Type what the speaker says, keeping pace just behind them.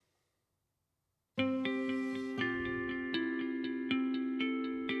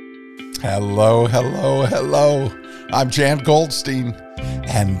Hello, hello, hello. I'm Jan Goldstein,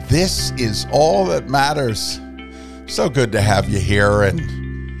 and this is All That Matters. So good to have you here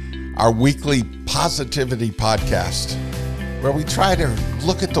in our weekly positivity podcast, where we try to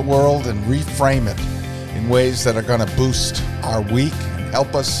look at the world and reframe it in ways that are going to boost our week and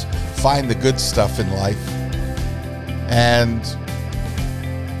help us find the good stuff in life. And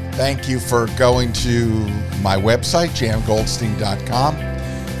thank you for going to my website, jangoldstein.com,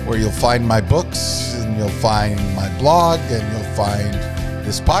 where you'll find my books and you'll find my blog and you'll find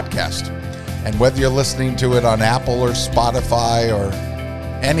this podcast. And whether you're listening to it on Apple or Spotify or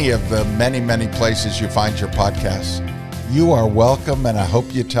any of the many, many places you find your podcasts, you are welcome, and I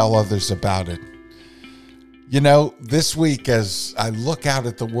hope you tell others about it. You know, this week as I look out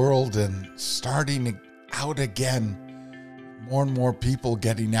at the world and starting out again, more and more people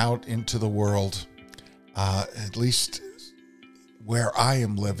getting out into the world, at least where I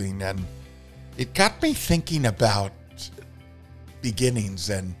am living. And it got me thinking about beginnings.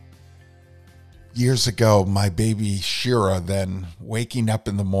 And years ago, my baby Shira then waking up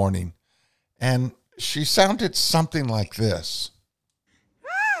in the morning, and she sounded something like this.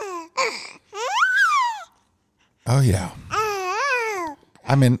 Oh, yeah.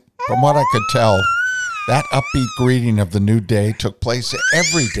 I mean, from what I could tell, that upbeat greeting of the new day took place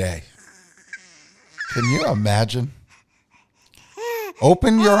every day. Can you imagine?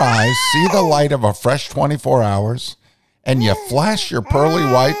 Open your eyes, see the light of a fresh 24 hours, and you flash your pearly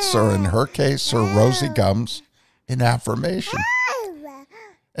whites, or in her case, her rosy gums, in affirmation.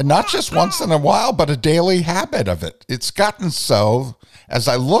 And not just once in a while, but a daily habit of it. It's gotten so, as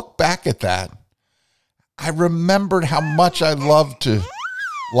I look back at that, I remembered how much I loved to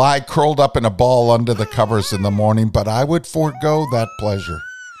lie curled up in a ball under the covers in the morning, but I would forego that pleasure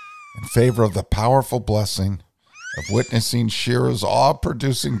in favor of the powerful blessing of witnessing Shira's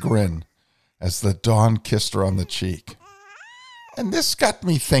awe-producing grin as the dawn kissed her on the cheek. And this got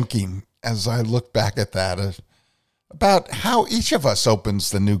me thinking, as I look back at that, about how each of us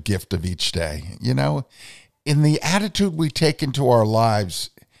opens the new gift of each day. You know, in the attitude we take into our lives,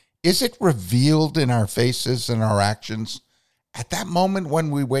 is it revealed in our faces and our actions at that moment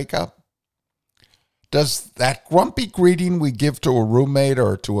when we wake up? Does that grumpy greeting we give to a roommate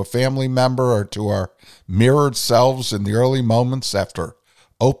or to a family member or to our mirrored selves in the early moments after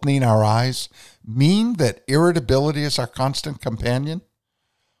opening our eyes mean that irritability is our constant companion?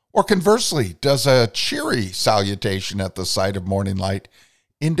 Or conversely, does a cheery salutation at the sight of morning light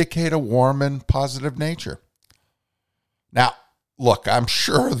indicate a warm and positive nature? Now, look, I'm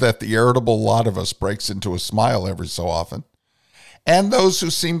sure that the irritable lot of us breaks into a smile every so often, and those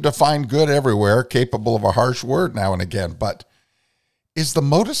who seem to find good everywhere capable of a harsh word now and again. But is the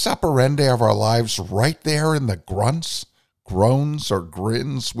modus operandi of our lives right there in the grunts, groans, or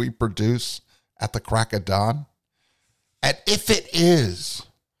grins we produce at the crack of dawn? And if it is,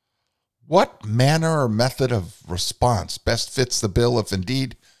 what manner or method of response best fits the bill if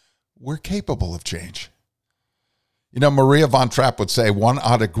indeed we're capable of change? You know, Maria von Trapp would say one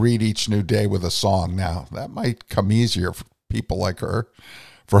ought to greet each new day with a song. Now, that might come easier for people like her,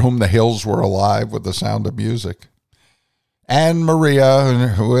 for whom the hills were alive with the sound of music. And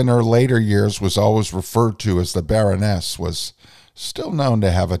Maria, who in her later years was always referred to as the Baroness, was still known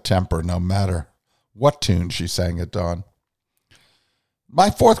to have a temper no matter what tune she sang at dawn. My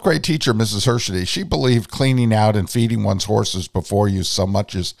fourth grade teacher, Mrs. Hershey, she believed cleaning out and feeding one's horses before you so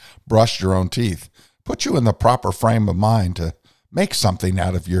much as brushed your own teeth put you in the proper frame of mind to make something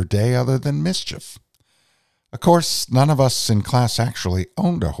out of your day other than mischief. Of course, none of us in class actually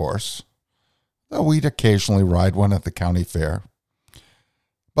owned a horse, though we'd occasionally ride one at the county fair.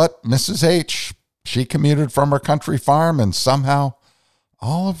 But Mrs. H., she commuted from her country farm, and somehow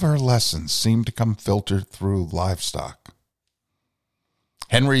all of her lessons seemed to come filtered through livestock.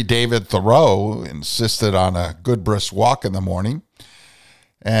 Henry David Thoreau insisted on a good brisk walk in the morning,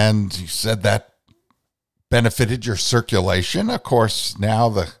 and he said that benefited your circulation. Of course, now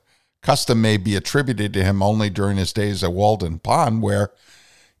the custom may be attributed to him only during his days at Walden Pond, where,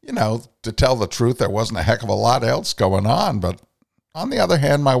 you know, to tell the truth, there wasn't a heck of a lot else going on. But on the other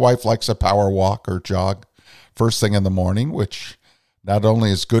hand, my wife likes a power walk or jog first thing in the morning, which not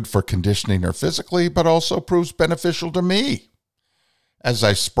only is good for conditioning her physically, but also proves beneficial to me as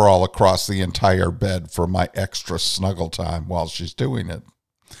I sprawl across the entire bed for my extra snuggle time while she's doing it.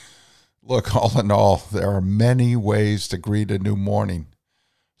 Look, all in all, there are many ways to greet a new morning.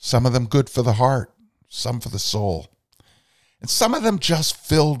 Some of them good for the heart, some for the soul, and some of them just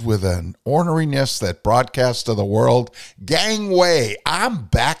filled with an orneriness that broadcasts to the world, "Gangway, I'm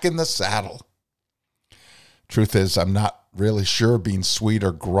back in the saddle." Truth is, I'm not really sure being sweet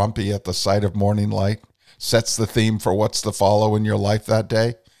or grumpy at the sight of morning light sets the theme for what's to follow in your life that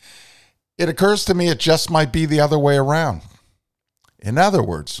day, it occurs to me it just might be the other way around. In other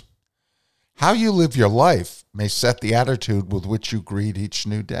words, how you live your life may set the attitude with which you greet each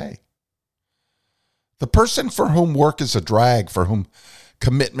new day. The person for whom work is a drag, for whom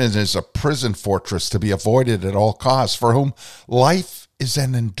commitment is a prison fortress to be avoided at all costs, for whom life is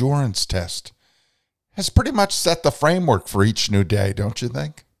an endurance test, has pretty much set the framework for each new day, don't you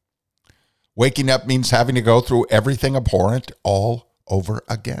think? Waking up means having to go through everything abhorrent all over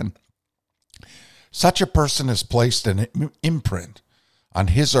again. Such a person has placed an imprint on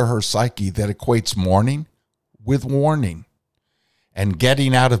his or her psyche that equates morning with warning and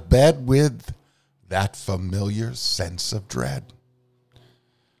getting out of bed with that familiar sense of dread.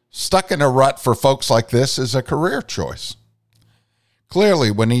 Stuck in a rut for folks like this is a career choice.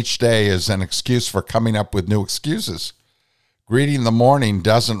 Clearly, when each day is an excuse for coming up with new excuses, greeting the morning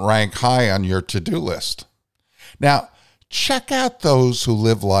doesn't rank high on your to-do list. Now, check out those who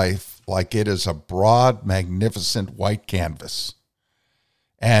live life like it is a broad, magnificent white canvas.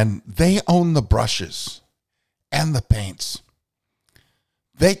 And they own the brushes and the paints.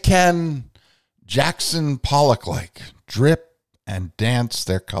 They can Jackson Pollock-like drip and dance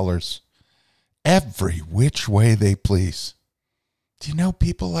their colors every which way they please. Do you know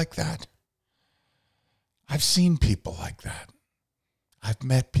people like that? I've seen people like that. I've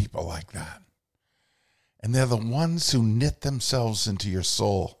met people like that. And they're the ones who knit themselves into your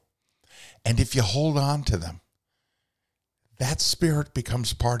soul. And if you hold on to them, that spirit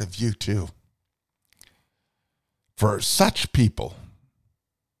becomes part of you too. For such people,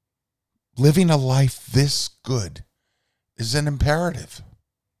 living a life this good is an imperative.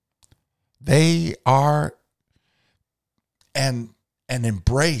 They are and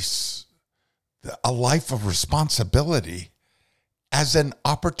embrace a life of responsibility as an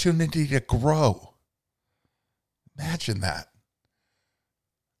opportunity to grow. Imagine that.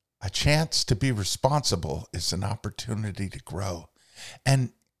 A chance to be responsible is an opportunity to grow.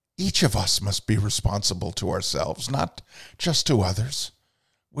 And each of us must be responsible to ourselves, not just to others.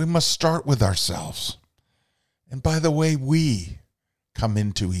 We must start with ourselves. And by the way we come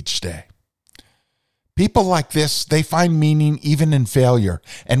into each day. People like this, they find meaning even in failure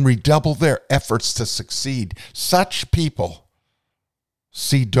and redouble their efforts to succeed. Such people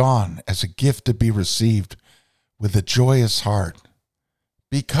see dawn as a gift to be received with a joyous heart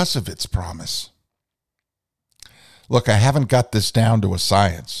because of its promise. Look, I haven't got this down to a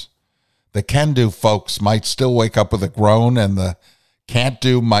science. The can-do folks might still wake up with a groan, and the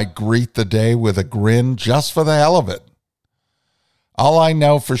can't-do might greet the day with a grin just for the hell of it. All I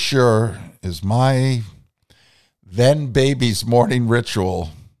know for sure is my then baby's morning ritual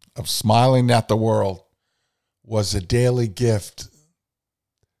of smiling at the world was a daily gift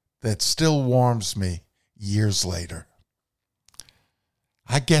that still warms me years later.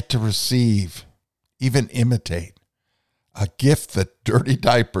 I get to receive, even imitate, a gift that dirty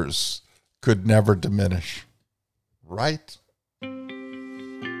diapers could never diminish. Right?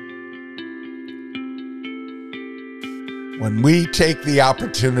 When we take the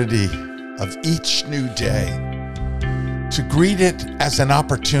opportunity of each new day to greet it as an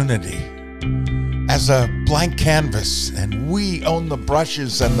opportunity, as a blank canvas, and we own the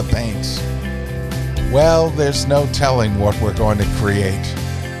brushes and the paints, well, there's no telling what we're going to create.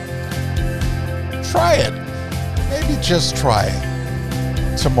 Try it. Maybe just try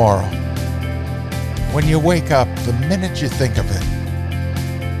it tomorrow. When you wake up, the minute you think of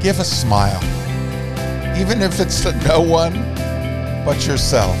it, give a smile. Even if it's to no one but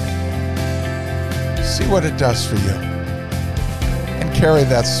yourself. See what it does for you. And carry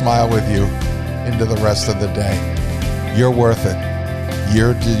that smile with you into the rest of the day. You're worth it.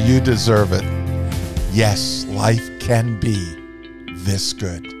 You deserve it. Yes, life can be this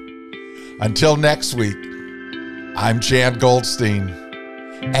good. Until next week, I'm Jan Goldstein,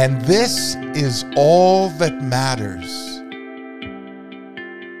 and this is All That Matters.